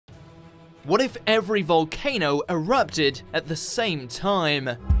What if every volcano erupted at the same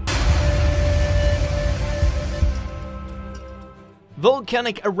time?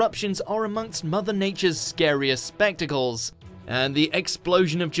 Volcanic eruptions are amongst Mother Nature's scariest spectacles, and the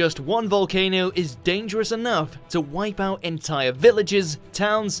explosion of just one volcano is dangerous enough to wipe out entire villages,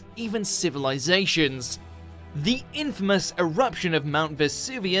 towns, even civilizations. The infamous eruption of Mount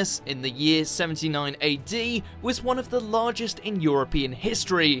Vesuvius in the year 79 AD was one of the largest in European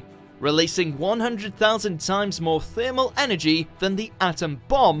history, releasing 100,000 times more thermal energy than the atom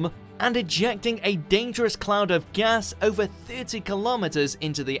bomb, and ejecting a dangerous cloud of gas over 30 kilometers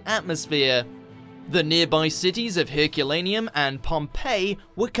into the atmosphere. The nearby cities of Herculaneum and Pompeii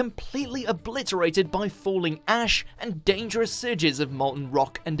were completely obliterated by falling ash and dangerous surges of molten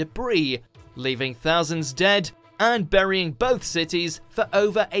rock and debris, leaving thousands dead and burying both cities for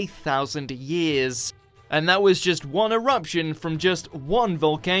over 1,000 years. And that was just one eruption from just one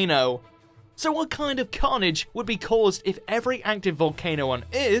volcano. So what kind of carnage would be caused if every active volcano on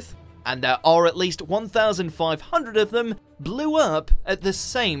Earth, and there are at least 1,500 of them, blew up at the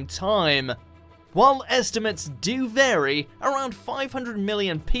same time? While estimates do vary, around 500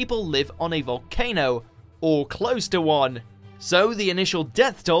 million people live on a volcano, or close to one. So the initial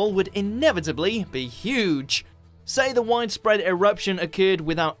death toll would inevitably be huge. Say the widespread eruption occurred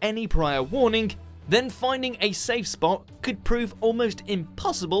without any prior warning, then finding a safe spot could prove almost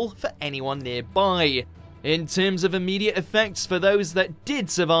impossible for anyone nearby. In terms of immediate effects for those that did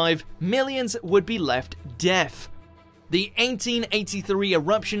survive, millions would be left deaf. The 1883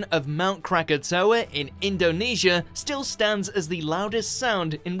 eruption of Mount Krakatoa in Indonesia still stands as the loudest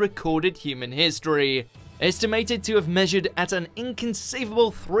sound in recorded human history. Estimated to have measured at an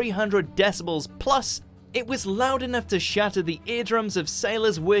inconceivable 300 decibels plus, it was loud enough to shatter the eardrums of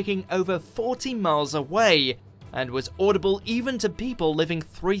sailors working over 40 miles away, and was audible even to people living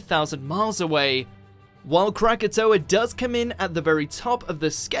 3,000 miles away. While Krakatoa does come in at the very top of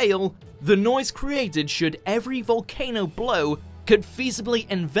the scale, the noise created should every volcano blow could feasibly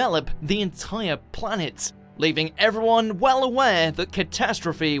envelop the entire planet, leaving everyone well aware that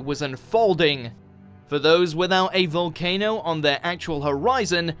catastrophe was unfolding. For those without a volcano on their actual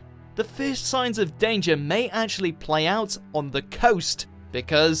horizon, the first signs of danger may actually play out on the coast,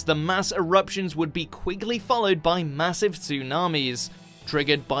 because the mass eruptions would be quickly followed by massive tsunamis,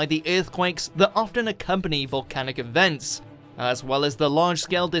 triggered by the earthquakes that often accompany volcanic events, as well as the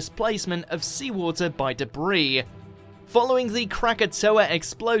large-scale displacement of seawater by debris. Following the Krakatoa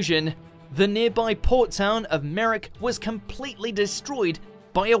explosion, the nearby port town of Merrick was completely destroyed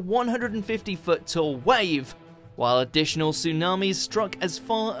by a 150-foot tall wave, while additional tsunamis struck as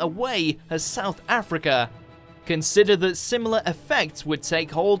far away as South Africa. Consider that similar effects would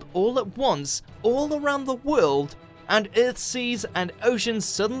take hold all at once, all around the world, and Earth's seas and oceans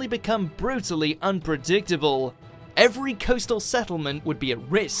suddenly become brutally unpredictable. Every coastal settlement would be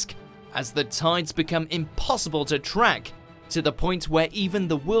at risk, as the tides become impossible to track, to the point where even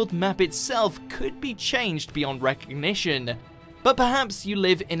the world map itself could be changed beyond recognition. But perhaps you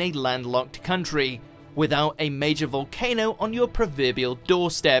live in a landlocked country, without a major volcano on your proverbial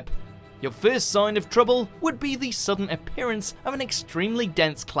doorstep. Your first sign of trouble would be the sudden appearance of an extremely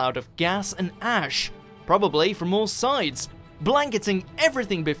dense cloud of gas and ash, probably from all sides, blanketing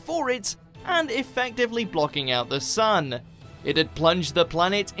everything before it and effectively blocking out the sun. It had plunged the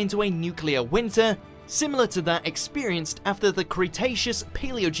planet into a nuclear winter, similar to that experienced after the Cretaceous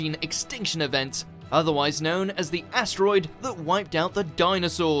Paleogene extinction event, otherwise known as the asteroid that wiped out the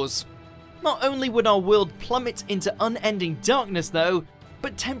dinosaurs. Not only would our world plummet into unending darkness though,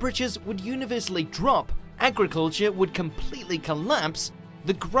 but temperatures would universally drop, agriculture would completely collapse,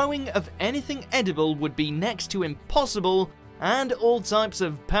 the growing of anything edible would be next to impossible, and all types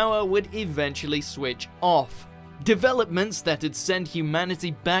of power would eventually switch off. Developments that would send humanity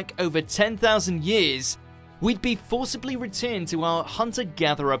back over 10,000 years. We'd be forcibly returned to our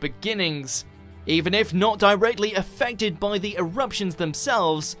hunter-gatherer beginnings. Even if not directly affected by the eruptions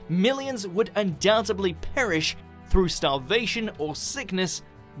themselves, millions would undoubtedly perish through starvation or sickness,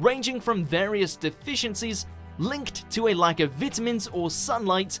 ranging from various deficiencies linked to a lack of vitamins or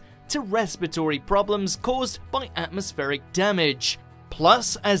sunlight to respiratory problems caused by atmospheric damage.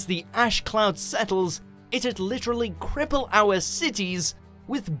 Plus, as the ash cloud settles, it'd literally cripple our cities,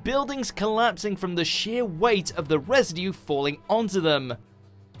 with buildings collapsing from the sheer weight of the residue falling onto them.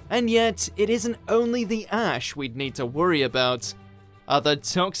 And yet, it isn't only the ash we'd need to worry about. Other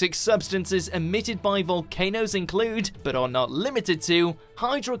toxic substances emitted by volcanoes include, but are not limited to,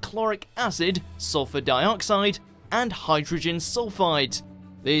 hydrochloric acid, sulfur dioxide, and hydrogen sulfide.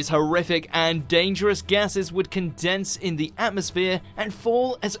 These horrific and dangerous gases would condense in the atmosphere and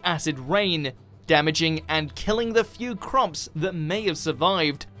fall as acid rain, damaging and killing the few crops that may have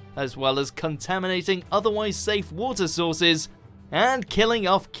survived, as well as contaminating otherwise safe water sources and killing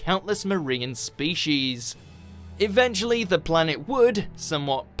off countless marine species. Eventually, the planet would,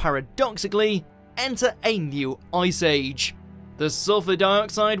 somewhat paradoxically, enter a new ice age. The sulfur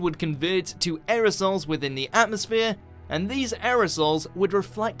dioxide would convert to aerosols within the atmosphere, and these aerosols would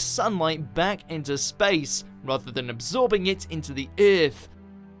reflect sunlight back into space rather than absorbing it into the Earth.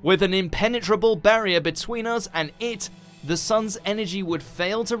 With an impenetrable barrier between us and it, the sun's energy would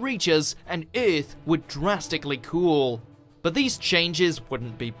fail to reach us and Earth would drastically cool. But these changes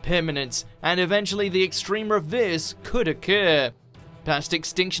wouldn't be permanent, and eventually the extreme reverse could occur. Past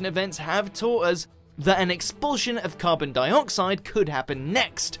extinction events have taught us that an expulsion of carbon dioxide could happen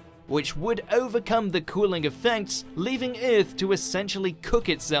next, which would overcome the cooling effects, leaving Earth to essentially cook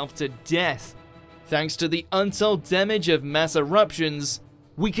itself to death. Thanks to the untold damage of mass eruptions,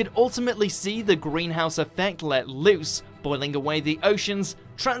 we could ultimately see the greenhouse effect let loose, boiling away the oceans,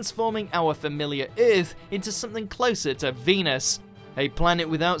 transforming our familiar Earth into something closer to Venus, a planet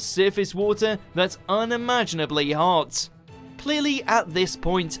without surface water that's unimaginably hot. Clearly, at this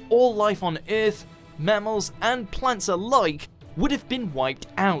point, all life on Earth, mammals and plants alike, would have been wiped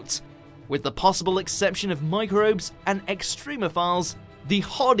out, with the possible exception of microbes and extremophiles, the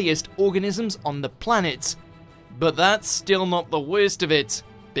hardiest organisms on the planet. But that's still not the worst of it,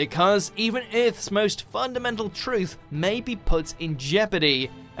 because even Earth's most fundamental truth may be put in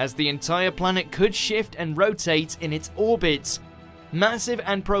jeopardy, as the entire planet could shift and rotate in its orbit. Massive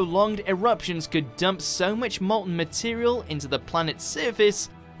and prolonged eruptions could dump so much molten material into the planet's surface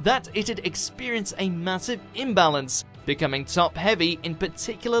that it'd experience a massive imbalance, becoming top-heavy in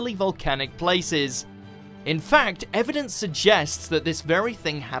particularly volcanic places. In fact, evidence suggests that this very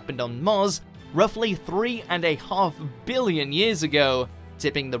thing happened on Mars roughly 3.5 billion years ago,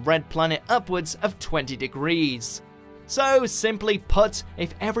 tipping the red planet upwards of 20 degrees. So, simply put,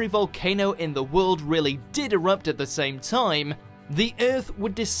 if every volcano in the world really did erupt at the same time, the Earth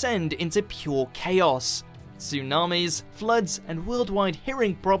would descend into pure chaos. Tsunamis, floods, and worldwide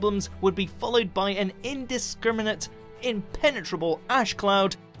hearing problems would be followed by an indiscriminate, impenetrable ash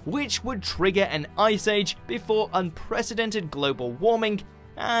cloud, which would trigger an ice age before unprecedented global warming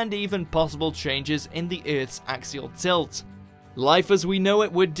and even possible changes in the Earth's axial tilt. Life as we know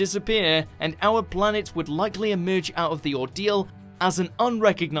it would disappear, and our planet would likely emerge out of the ordeal as an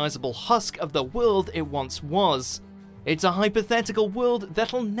unrecognizable husk of the world it once was. It's a hypothetical world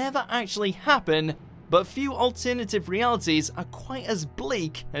that'll never actually happen, but few alternative realities are quite as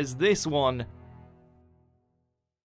bleak as this one.